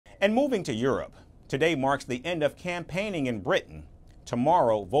And moving to Europe, today marks the end of campaigning in Britain.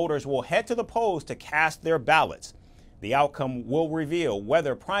 Tomorrow, voters will head to the polls to cast their ballots. The outcome will reveal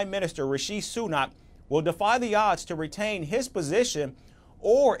whether Prime Minister Rishi Sunak will defy the odds to retain his position,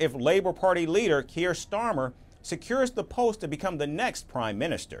 or if Labour Party leader Keir Starmer secures the post to become the next Prime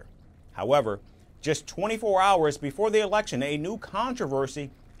Minister. However, just 24 hours before the election, a new controversy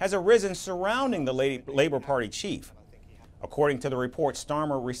has arisen surrounding the Labour Party chief. According to the report,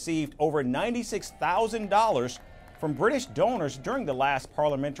 Starmer received over $96,000 from British donors during the last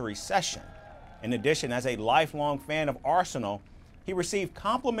parliamentary session. In addition, as a lifelong fan of Arsenal, he received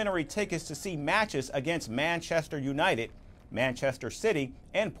complimentary tickets to see matches against Manchester United, Manchester City,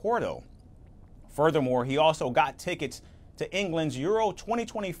 and Porto. Furthermore, he also got tickets to England's Euro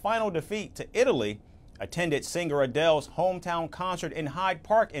 2020 final defeat to Italy, attended singer Adele's hometown concert in Hyde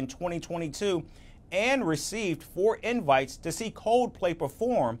Park in 2022, and received 4 invites to see Coldplay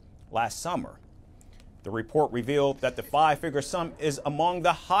perform last summer. The report revealed that the 5-figure sum is among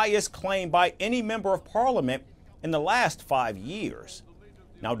the highest claimed by any member of parliament in the last 5 years.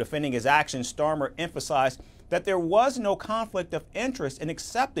 Now, defending his actions, Starmer emphasized that there was no conflict of interest in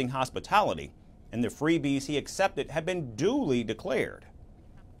accepting hospitality, and the freebies he accepted had been duly declared.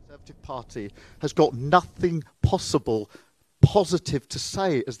 The Conservative Party has got nothing positive to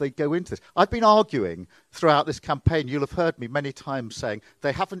say as they go into this. I've been arguing throughout this campaign, you'll have heard me many times saying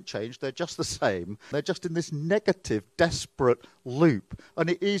they haven't changed, they're just the same. They're just in this negative, desperate loop. And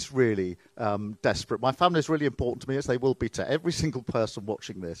it is really desperate. My family is really important to me, as they will be to every single person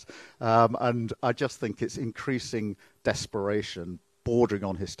watching this. And I just think it's increasing desperation, bordering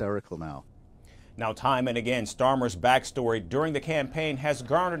on hysterical now. Now, time and again, Starmer's backstory during the campaign has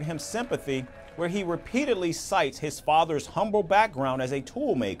garnered him sympathy, where he repeatedly cites his father's humble background as a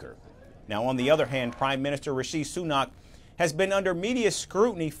toolmaker. Now, on the other hand, Prime Minister Rishi Sunak has been under media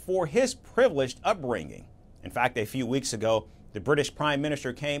scrutiny for his privileged upbringing. In fact, a few weeks ago, the British Prime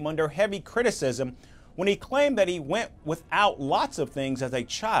Minister came under heavy criticism when he claimed that he went without lots of things as a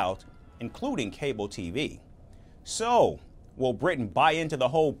child, including cable TV. So, will Britain buy into the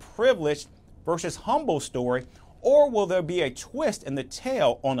whole privileged versus humble story, or will there be a twist in the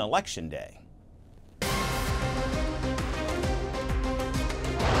tale on Election Day?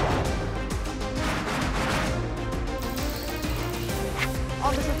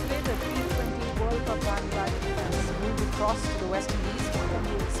 On the show today, the T20 World Cup bandwagon has moved across to the West Indies. What can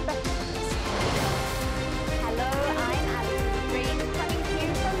we expect from this? Hello, I'm Alison Green, coming to you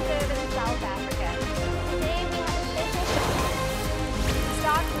from Durban, South Africa. Today we have a special show. We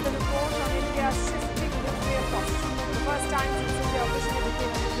start with a report on India's shifting nuclear posture. For the first time since India officially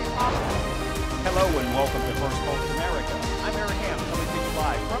became a nuclear power. Hello and welcome to Firstpost America. I'm Aaron Ham, coming to you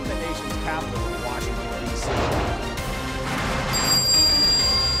live from the nation's capital in Washington, D.C.